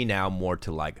compare me now more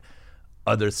to like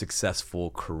other successful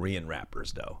Korean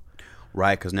rappers, though.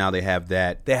 Right, because now they have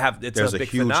that. There's a big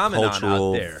huge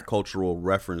cultural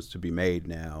reference to be made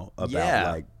now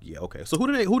about okay. So who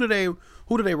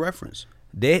do they reference?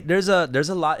 There's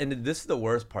a lot, and this is the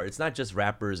worst part. It's not just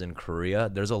rappers in Korea.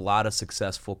 There's a lot of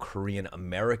successful Korean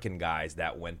American guys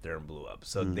that went there and blew up.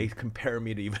 So they compare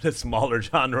me to even a smaller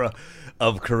genre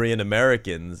of Korean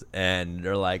Americans, and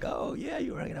they're like, "Oh yeah,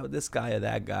 you were hanging out with this guy or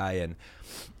that guy," and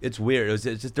it's weird. It's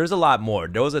just there's a lot more.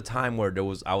 There was a time where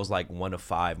I was like one of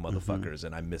 5 motherfuckers,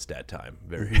 and I missed that time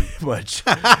very much.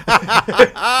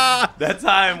 That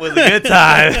time was a good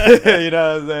time. You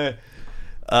know what I'm saying?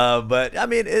 But I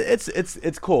mean,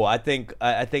 it's cool. I think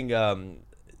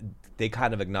they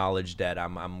kind of acknowledge that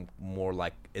I'm more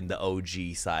like in the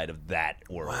OG side of that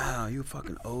world. Wow, you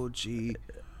fucking OG.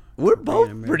 We're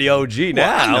both pretty OG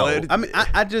now. I mean,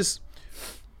 I just,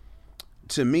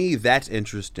 to me, that's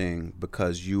interesting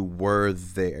because you were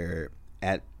there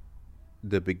at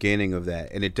the beginning of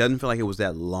that, and it doesn't feel like it was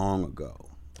that long ago.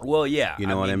 Well, yeah, you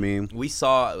know what I mean. We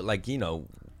saw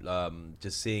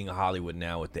just seeing Hollywood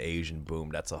now with the Asian boom,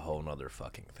 that's a whole nother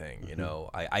fucking thing. You know,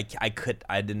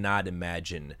 I did not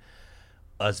imagine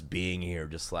us being here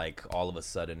just like all of a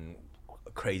sudden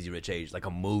Crazy Rich Asians, like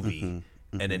a movie,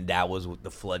 and then that was with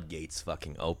the floodgates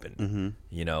fucking open.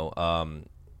 You know,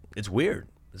 it's weird.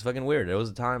 It's fucking weird. There was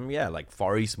a time, like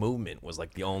Far East Movement was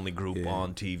like the only group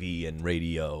on TV and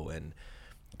radio, and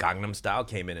Gangnam Style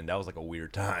came in, and that was like a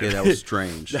weird time. Yeah, that was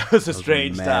strange. That was a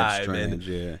strange time.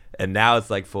 Strange, and now it's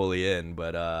like fully in.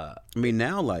 But I mean,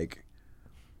 now like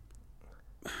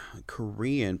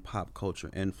Korean pop culture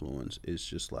influence is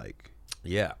just like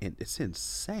it's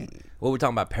insane. Well, we're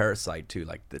talking about Parasite too,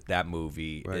 like that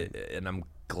movie, right. And I'm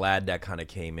glad that kind of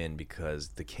came in because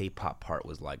the K-pop part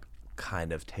was like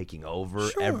kind of taking over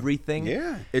everything.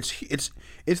 Yeah, it's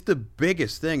the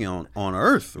biggest thing on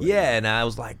earth. Right? Yeah, and I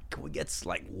was like, can we get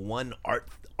like one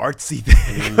artsy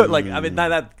thing? Like, I mean,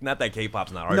 not that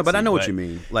K-pop's not artsy. No, but I know what you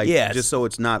mean. Like, just so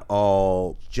it's not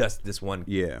all just this one.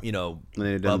 Yeah, you know, and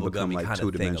it doesn't become like kind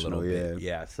of thing a little bit.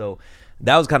 Yeah, so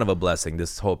that was kind of a blessing.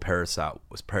 This whole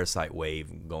Parasite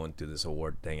wave going through this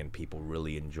award thing, and people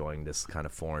really enjoying this kind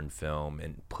of foreign film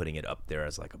and putting it up there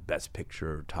as like a best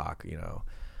picture talk. You know.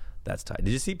 That's tight. Did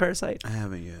you see Parasite? I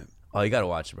haven't yet. Oh, you gotta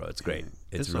watch it, bro. It's great.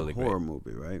 It's really great. It's a horror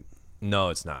movie, right? No,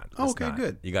 it's not. Okay,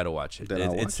 good. You gotta watch it.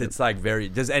 Then It's like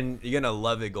and you're gonna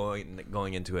love it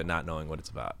going into it, not knowing what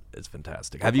it's about. It's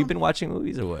fantastic. Have you been watching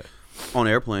movies or what? On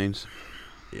airplanes.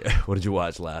 Yeah. What did you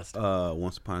watch last?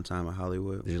 Once Upon a Time in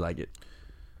Hollywood. Did you like it?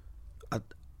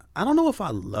 I don't know if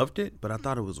I loved it, but I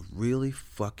thought it was really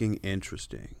fucking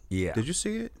interesting. Yeah. Did you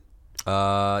see it?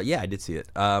 Yeah, I did see it.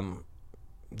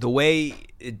 The way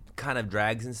it kind of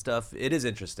drags and stuff, it is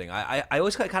interesting. I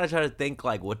always kind of try to think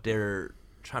like what they're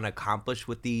trying to accomplish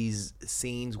with these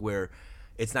scenes where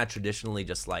it's not traditionally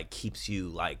just like keeps you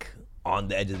like on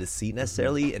the edge of the seat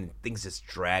necessarily, and things just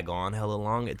drag on hella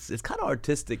long. It's kind of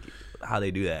artistic how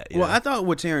they do that. Well, I thought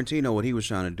with Tarantino, what he was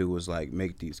trying to do was like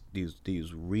make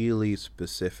these really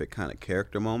specific kind of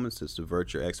character moments to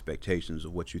subvert your expectations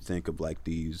of what you think of like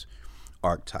these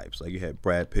archetypes. Like you had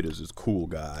Brad Pitt as this cool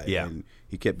guy, and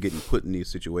he kept getting put in these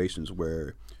situations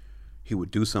where he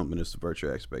would do something to subvert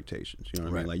your expectations. You know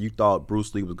what I mean? Like you thought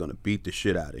Bruce Lee was going to beat the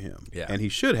shit out of him, and he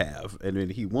should have, and then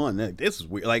he won. This is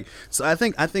weird. Like, so I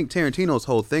think Tarantino's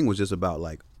whole thing was just about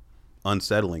like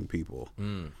unsettling people,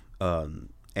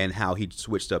 and how he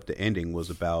switched up the ending was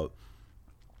about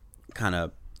kind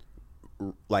of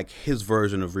like his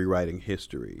version of rewriting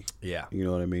history. Yeah, you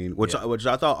know what I mean. Which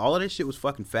I thought all of this shit was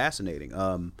fucking fascinating.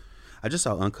 I just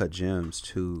saw Uncut Gems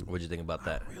too. What'd you think about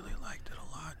that? I really liked it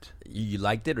a lot. You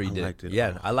liked it, or you did? Liked it.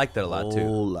 Yeah, I liked it a lot too. A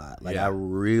whole lot. Like I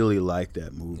really liked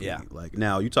that movie. Yeah. Like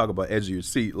now you talk about edge of your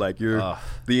seat. Like you're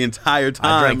the entire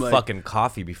time. I drank fucking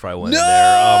coffee before I went in there.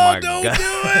 Oh my god! Don't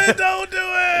do it! Don't do it!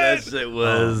 That shit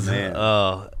was. Oh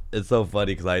man. It's so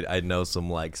funny because I know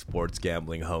some like sports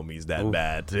gambling homies that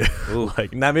bad too.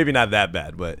 Like maybe not that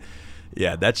bad, but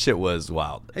yeah, that shit was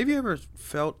wild. Have you ever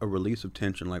felt a release of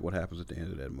tension like what happens at the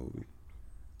end of that movie?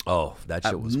 Oh, that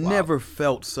shit was wild. Never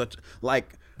felt such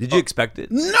like. Did you expect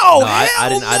it? No, I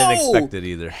didn't expect it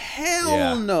either.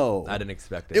 Hell no. I didn't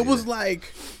expect it. It was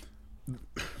like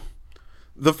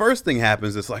the first thing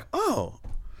happens. It's like, oh,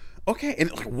 okay, and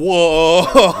it's like, whoa.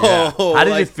 Yeah. How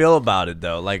did like, you feel about it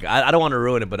though? Like, I don't want to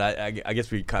ruin it, but I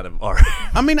guess we kind of are.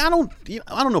 I mean, I don't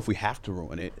know if we have to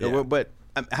ruin it, Yeah. but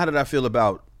how did I feel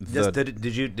about the?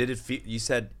 Did it feel? You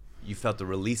said you felt the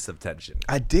release of tension.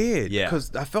 I did, Yeah.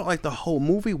 because I felt like the whole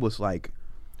movie was like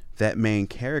that main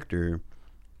character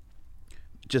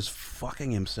just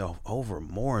fucking himself over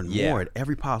more and Yeah. more at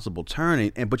every possible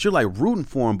turn, and but you're like rooting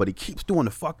for him, but he keeps doing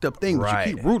the fucked up thing. But Right.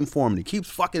 you keep rooting for him, and he keeps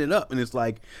fucking it up, and it's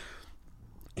like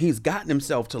he's gotten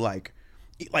himself to like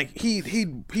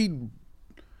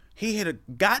he had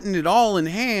gotten it all in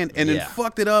hand and Yeah. then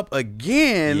fucked it up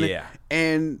again. Yeah.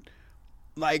 And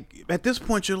like at this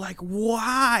point you're like,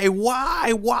 why?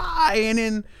 And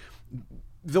then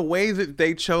the way that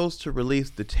they chose to release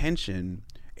the tension,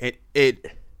 it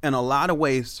in a lot of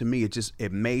ways to me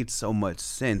it made so much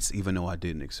sense, even though I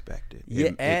didn't expect it.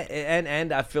 Yeah,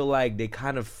 and I feel like they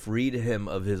kind of freed him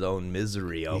of his own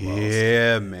misery almost.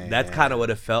 Yeah, man. That's kind of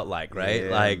what it felt like, right? Yeah,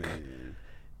 like man.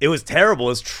 it was terrible, it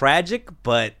was tragic,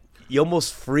 but you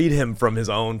almost freed him from his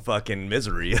own fucking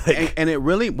misery. Like, And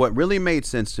what really made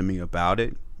sense to me about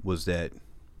it was that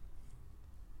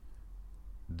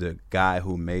the guy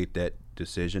who made that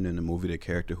decision in the movie, the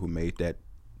character who made that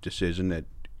decision that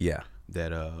yeah.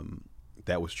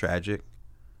 that was tragic,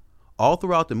 all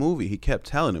throughout the movie he kept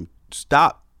telling him,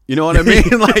 stop. You know what I mean?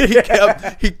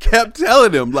 Like he kept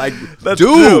telling him, like, That's dude,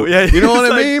 true. Yeah, you know what I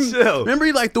like, mean? chill. Remember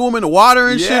he like threw him in the water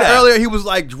and shit Yeah. earlier? He was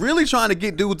like really trying to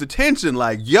get dude's attention,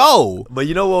 like, yo. But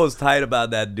you know what was tight about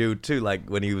that dude too? Like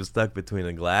when he was stuck between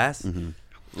a glass,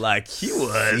 like he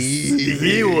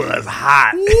was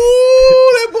hot. Ooh,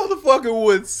 that motherfucker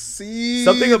was seething.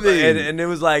 Something about, and it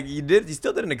was like you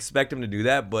still didn't expect him to do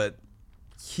that, but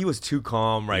he was too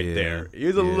calm right Yeah, there. He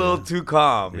was a yeah. little too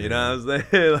calm. You know what I'm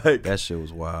saying? Like That shit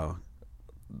was wild.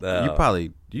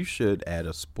 You should add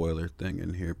a spoiler thing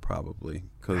in here probably,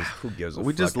 because who gives a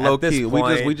we fuck? just At low this key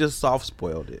point- we just soft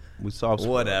spoiled it. We soft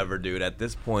spoiled whatever, dude. At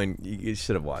this point, you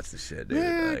should have watched the shit, dude. it.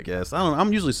 Yeah, I Like, guess I don't.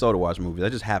 I'm usually slow to watch movies. I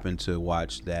just happened to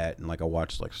watch that, and like I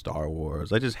watched like Star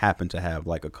Wars. I just happened to have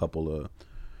like a couple of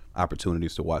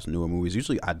opportunities to watch newer movies.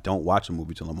 Usually, I don't watch a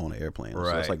movie till I'm on an airplane. So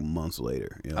Right. it's like months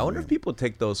later. You know I what wonder if people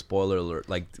take those spoiler alert,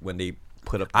 like when they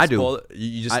put up. The I do. spoiler,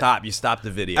 you just stop. You stop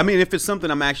the video. I mean, if it's something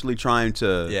I'm actually trying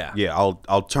to, Yeah.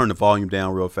 I'll turn the volume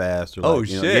down real fast. Or like, Oh,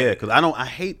 you know, shit. yeah, because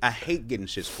I hate getting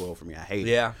shit spoiled for me. I hate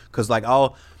Yeah. it. Because like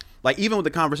even with the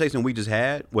conversation we just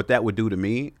had, what that would do to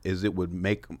me is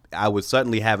I would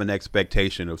suddenly have an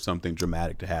expectation of something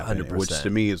dramatic to happen, 100%. which to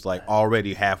me is like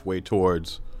already halfway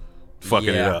towards fucking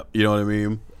it Yeah. up. You know what I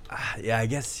mean? yeah, I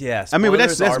guess yeah. I mean, but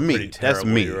that's Spoilers are me. pretty That's terrible,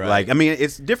 me. you're right. Like, I mean,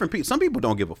 it's different people. Some people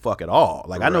don't give a fuck at all.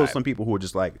 Like, I know Right. some people who are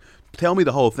just like, tell me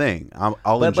the whole thing. I'll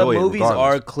But enjoy it. movies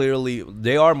regardless.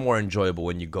 they are more enjoyable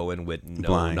when you go in with no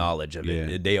Blind. knowledge of Yeah.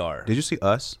 it. They are. Did you see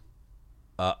Us?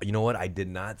 You know what? I did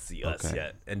not see Us Okay.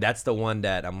 yet, and that's the one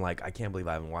that I'm like, I can't believe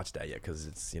I haven't watched that yet because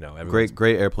it's everyone's-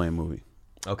 Great airplane movie.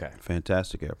 Okay,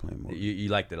 Fantastic airplane movie. you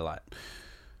liked it a lot.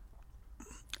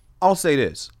 I'll say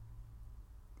this.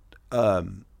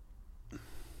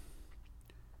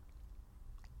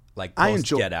 Like I post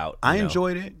Get Out. I you know?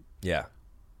 enjoyed it, Yeah.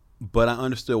 but I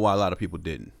understood why a lot of people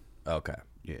didn't. Okay.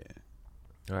 Yeah,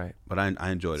 All right. but I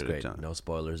enjoyed It's it great. a ton. No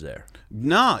spoilers there.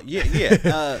 No,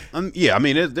 yeah. I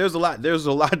mean, there's a lot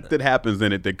that happens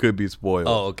in it that could be spoiled.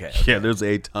 Oh, okay. Yeah, there's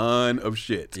a ton of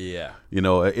shit. Yeah. You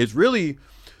know, it's really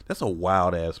that's a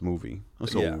wild ass movie.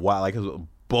 That's Yeah. a wild, like it's a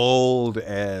bold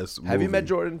ass. Have you met movie.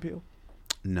 Jordan Peele?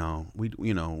 No, we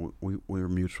were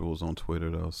mutuals on Twitter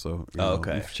though, so you Oh, know,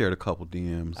 okay. we've shared a couple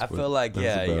DMs. I but feel like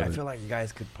that's about I it. feel like you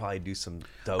guys could probably do some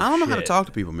dope. I don't know how to shit. talk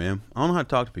to people, man. I don't know how to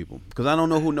talk to people because I don't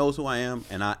know who knows who I am,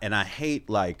 and I hate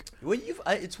like Well,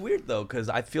 it's weird though because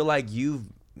I feel like you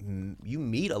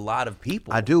meet a lot of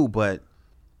people. I do, but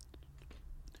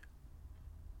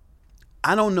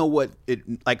I don't know what it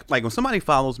like when somebody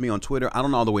follows me on Twitter. I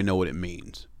don't all the way know what it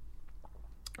means.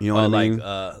 You know what I mean?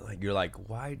 Like you're like,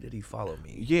 why did he follow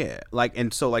me? Yeah, like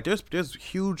and so like there's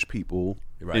huge people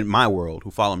Right. in my world who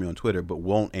follow me on Twitter but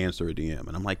won't answer a DM,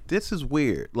 and I'm like, this is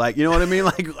weird. Like, you know what I mean?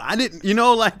 Like I didn't,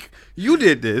 like you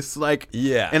did this, like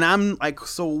Yeah. and I'm like,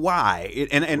 so why?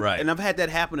 And Right. and I've had that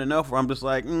happen enough where I'm just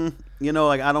like,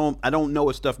 like I don't know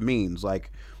what stuff means,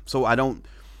 like so I don't,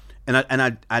 and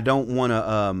I don't want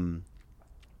to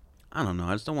I don't know,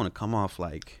 I just don't want to come off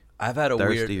like I've had a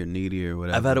thirsty weird. or needy or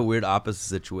whatever. I've had a weird opposite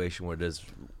situation where there's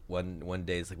one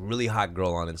day it's like really hot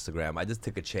girl on Instagram. I just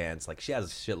took a chance. Like she has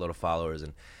a shitload of followers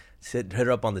and hit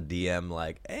her up on the DM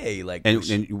like, hey, like and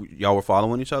y'all were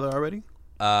following each other already?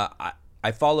 I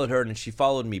I followed her and she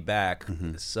followed me back.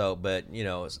 Mm-hmm. So, but you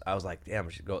know, I was like, damn,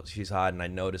 she's hot. And I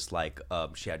noticed like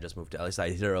she had just moved to LA. So I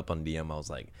hit her up on DM. I was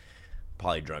like,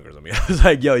 probably drunk or something. I was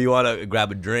like, yo, you want to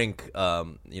grab a drink?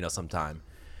 You know, sometime.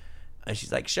 And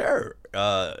she's like, sure.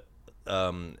 Yeah,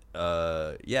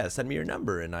 send me your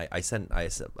number. And I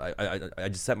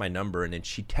just sent my number, and then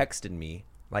she texted me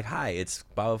like, hi, it's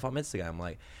Baba from Instagram. I'm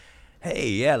like, hey,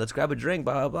 yeah, let's grab a drink,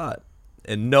 blah blah blah.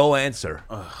 And no answer.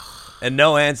 And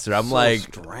no answer. I'm so like,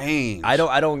 strange. I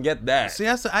don't get that. See,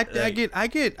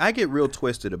 I get real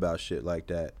twisted about shit like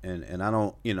that, and I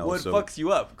don't, you know. Well, it so fucks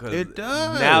you up because it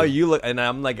does. Now you look, and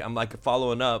I'm like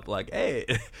following up, like, hey,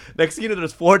 next thing you know,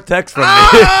 there's 4 texts from me.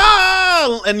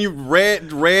 Ah! And you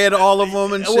read all of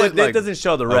them and shit. Well, it like, doesn't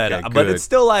show the red, okay, but good. it's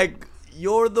still like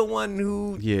you're the one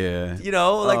who, Yeah. you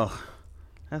know, like Oh,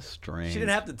 that's strange. she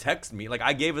didn't have to text me. Like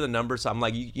I gave her the number, so I'm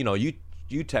like,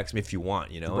 you text me if you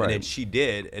want, you know. Right. And then she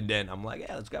did, and then I'm like,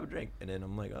 yeah, let's grab a drink. And then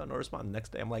I'm like, oh, no response. The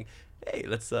next day, I'm like, hey,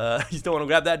 let's you still want to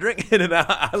grab that drink? And then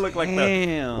I look like the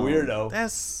weirdo. That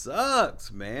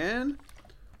sucks, man.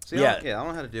 See, Yeah. I don't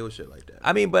know how to deal with shit like that.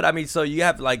 I mean, so you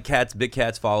have like big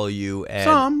cats follow you, and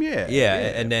Some, yeah.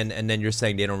 and then you're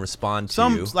saying they don't respond to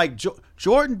Some you. like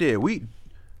Jordan did.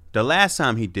 The last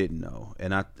time he didn't know,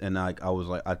 and I was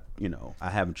like, I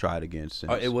haven't tried again since.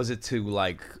 Or was it to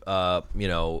like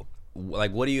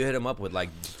like what do you hit him up with, like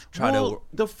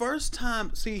The first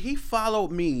time, see, he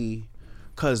followed me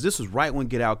because this was right when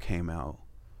Get Out came out.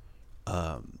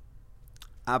 I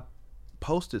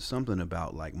posted something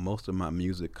about like most of my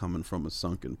music coming from a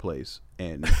sunken place,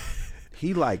 and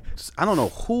he like, I don't know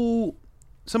who,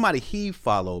 somebody he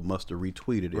followed must have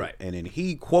retweeted it, Right. and then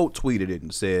he quote tweeted it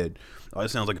and said, oh, it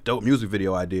sounds like a dope music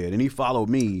video I did, and he followed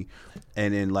me,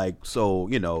 and then like, so,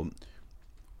 you know,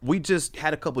 we just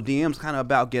had a couple DMs kind of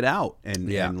about Get Out,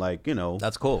 and like, you know,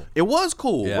 That's cool. It was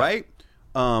cool, Yeah. right?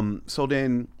 So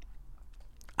then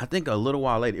I think a little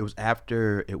while later, it was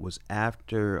after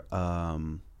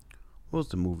what was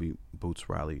the movie Boots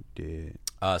Riley did?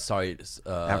 Sorry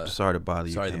Sorry to Bother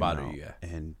You. Sorry to came Bother out, You, yeah.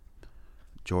 And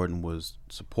Jordan was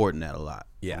supporting that a lot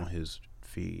Yeah. on his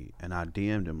feed, and I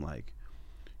DM'd him like,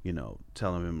 you know,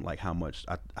 telling him like how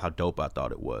dope I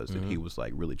thought it was, and he was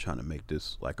like really trying to make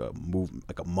this like a movement,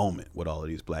 like a moment with all of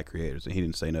these black creators, and he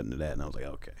didn't say nothing to that, and I was like,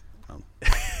 okay,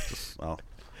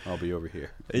 I'll be over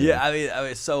here. Yeah, I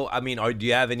mean, do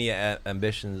you have any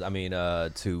ambitions? I mean,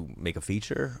 to make a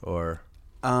feature or?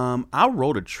 I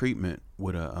wrote a treatment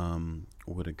with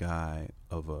a guy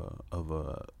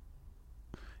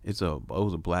it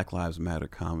was a Black Lives Matter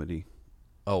comedy.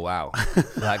 Oh wow,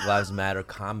 Black Lives Matter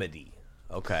comedy.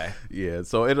 Okay. Yeah,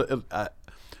 so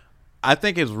I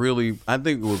think it was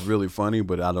really funny,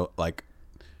 but I don't like.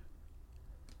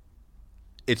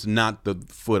 It's not the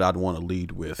foot I'd want to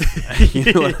lead with.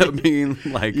 You know what I mean?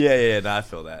 Like, Yeah. No, I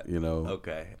feel that. You know.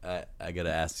 Okay, I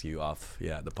gotta ask you off.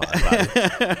 Yeah, the pod.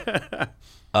 About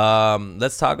it.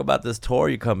 Let's talk about this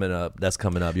tour that's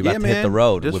coming up. You're about to hit the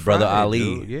road This with Brother Friday, Ali.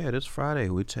 dude. Yeah, this Friday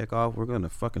we take off. We're gonna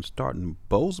fucking start in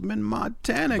Bozeman,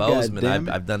 Montana. Bozeman,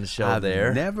 goddammit. I've done the show I've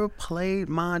there. Never played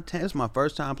Montana. It's my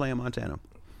first time playing Montana.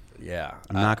 Yeah.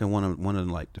 I'm knocking one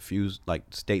of like the few like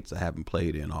states I haven't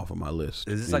played in off of my list.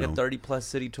 Is this you like know? a 30+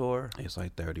 city tour? It's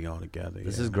like 30 altogether.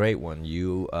 This yeah. is a great one.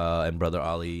 You and Brother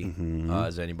Ali.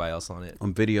 Is there anybody else on it?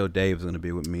 On video, Dave's gonna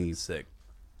be with me. Sick.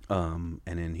 And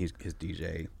then his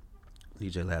DJ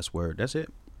Last Word. That's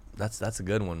it. That's a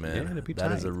good one, man. Yeah, that'd be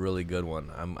That is tight. a really good one.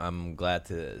 I'm glad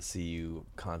to see you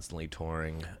constantly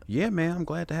touring. Yeah, man. I'm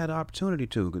glad to have the opportunity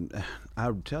to.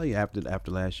 I'll tell you, after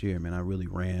last year, man, I really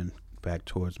ran back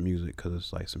towards music because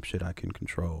it's like some shit I can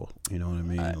control. You know what I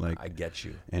mean? I get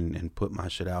you. And put my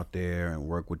shit out there and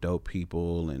work with dope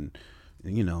people and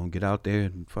you know, get out there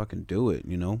and fucking do it,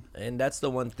 you know? And that's the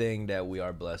one thing that we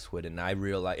are blessed with. And I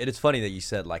realize it is funny that you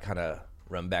said like kind of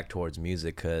run back towards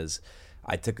music, because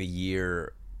I took a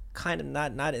year kind of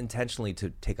not intentionally to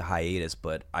take a hiatus,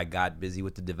 but I got busy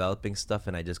with the developing stuff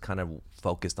and I just kind of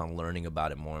focused on learning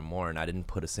about it more and more. And I didn't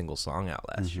put a single song out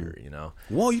last year, you know?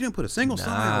 Whoa, you didn't put a single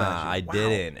song out last year? I Wow.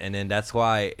 didn't. And then that's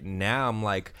why now I'm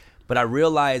like, but I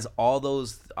realize all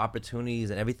those opportunities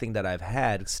and everything that I've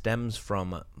had stems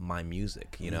from my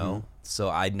music, you know? So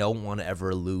I don't want to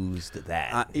ever lose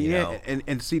that. You know?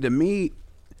 And see, to me,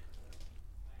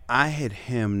 I had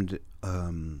hemmed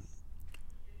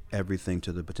everything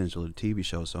to the potential of the TV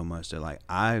show so much that like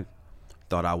I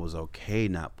thought I was okay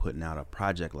not putting out a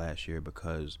project last year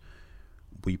because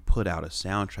we put out a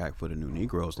soundtrack for the New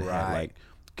Negroes that had like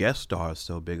guest stars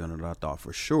so big on it. I thought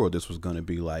for sure this was going to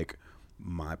be like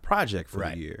my project for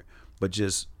the year, but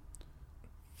just,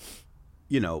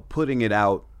 you know, putting it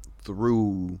out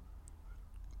through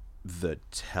the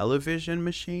television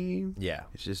machine. Yeah.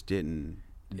 It just didn't.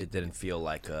 It didn't feel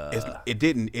like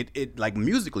It like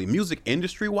musically, music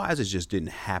industry wise, it just didn't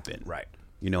happen. Right.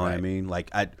 You know what I mean?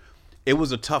 Like it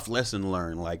was a tough lesson to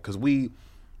learn. Like, cause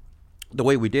the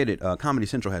way we did it, Comedy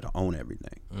Central had to own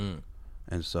everything,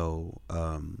 and so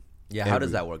how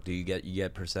does that work? Do you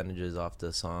get percentages off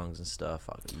the songs and stuff?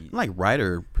 like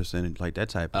writer percentage, like that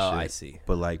type of shit. I see.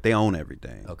 But like they own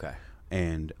everything. Okay.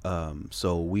 And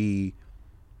so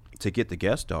to get the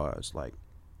guest stars, like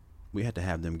we had to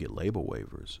have them get label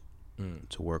waivers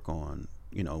to work on.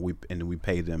 You know, we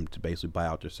pay them to basically buy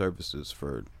out their services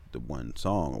for the one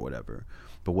song or whatever.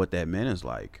 But what that meant is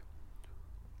like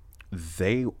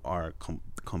they are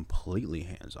completely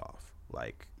hands off,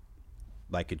 like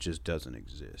it just doesn't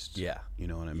exist. Yeah, you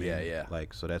know what I mean. Yeah.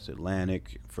 Like, so that's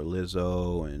Atlantic for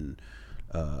Lizzo, and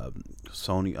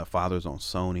Sony, Father's on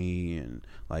Sony, and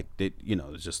like it, you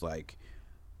know, it's just like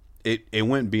it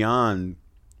went beyond.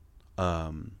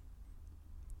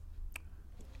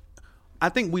 I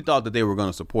think we thought that they were going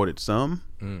to support it some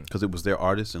because it was their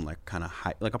artists and like kind of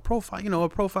like a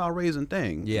profile raising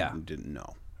thing. Yeah, didn't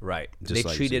know. Right. Just they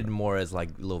like treated it more as like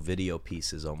little video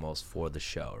pieces almost for the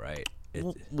show, right?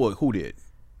 Well, who did?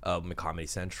 Comedy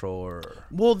Central or...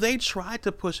 Well, they tried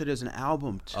to push it as an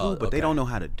album too, but they don't know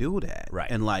how to do that. Right.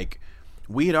 And like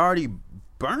we had already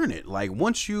burned it. Like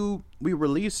once we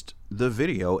released the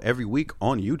video every week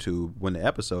on YouTube when the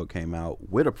episode came out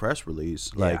with a press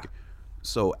release. Like,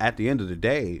 so at the end of the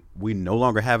day, we no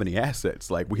longer have any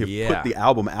assets. Like we have put the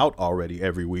album out already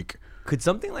every week. Could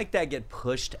something like that get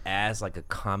pushed as like a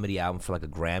comedy album for like a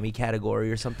Grammy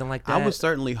category or something like that? I would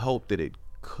certainly hope that it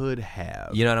could have.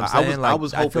 You know what I'm saying?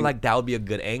 I feel like that would be a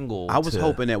good angle. I was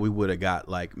hoping that we would have got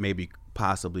like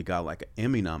possibly got like an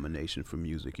Emmy nomination for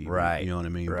music, even. Right. You know what I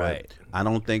mean? Right. But I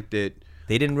don't think that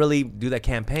they didn't really do that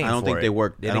campaign. I don't think it. they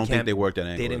worked. I don't think they worked that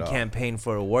angle. They didn't at all. campaign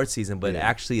for award season, but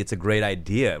actually, it's a great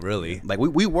idea. Really, like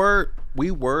we were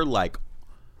like.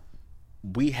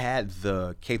 We had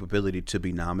the capability to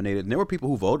be nominated, and there were people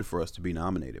who voted for us to be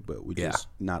nominated, but we just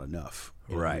not enough,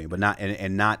 you know what I mean? But not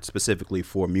and not specifically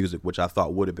for music, which I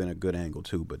thought would have been a good angle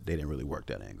too, but they didn't really work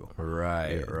that angle.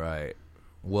 Right.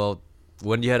 Well,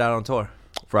 when do you head out on tour?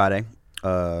 Friday.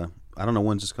 I don't know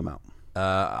when's this come out.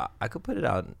 I could put it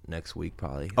out next week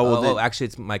probably. Actually,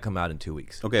 it might come out in 2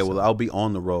 weeks. Okay, well, I'll be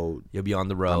on the road. You'll be on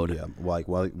the road.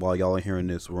 While y'all are hearing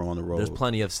this, we're on the road. There's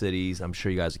plenty of cities. I'm sure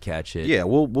you guys will catch it. Yeah,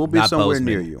 we'll be Not somewhere Bozeman.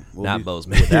 near you. Not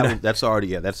Bozeman. That's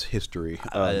already that's history.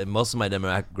 Most of my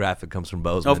demographic comes from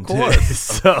Bozeman. Of course,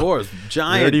 so of course.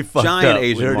 Giant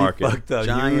Asian market. Fucked up.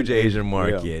 Giant huge Asian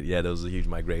market. Yeah, there was a huge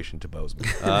migration to Bozeman.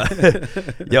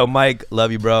 Yo, Mike,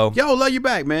 love you, bro. Yo, love you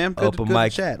back, man. Good, Open good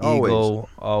Mike chat. Eagle,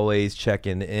 always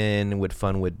checking in with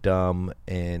Fun with Dumb,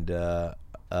 and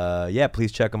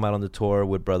please check him out on the tour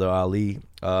with Brother Ali.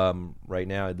 Right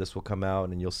now, this will come out,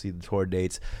 and you'll see the tour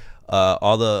dates.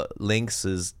 All the links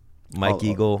is Mike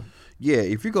Eagle. Yeah,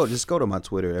 if you just go to my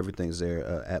Twitter, everything's there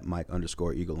at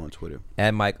Mike_Eagle on Twitter.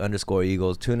 At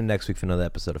Mike_Eagle. Tune in next week for another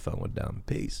episode of Fun with Dumb.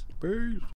 Peace.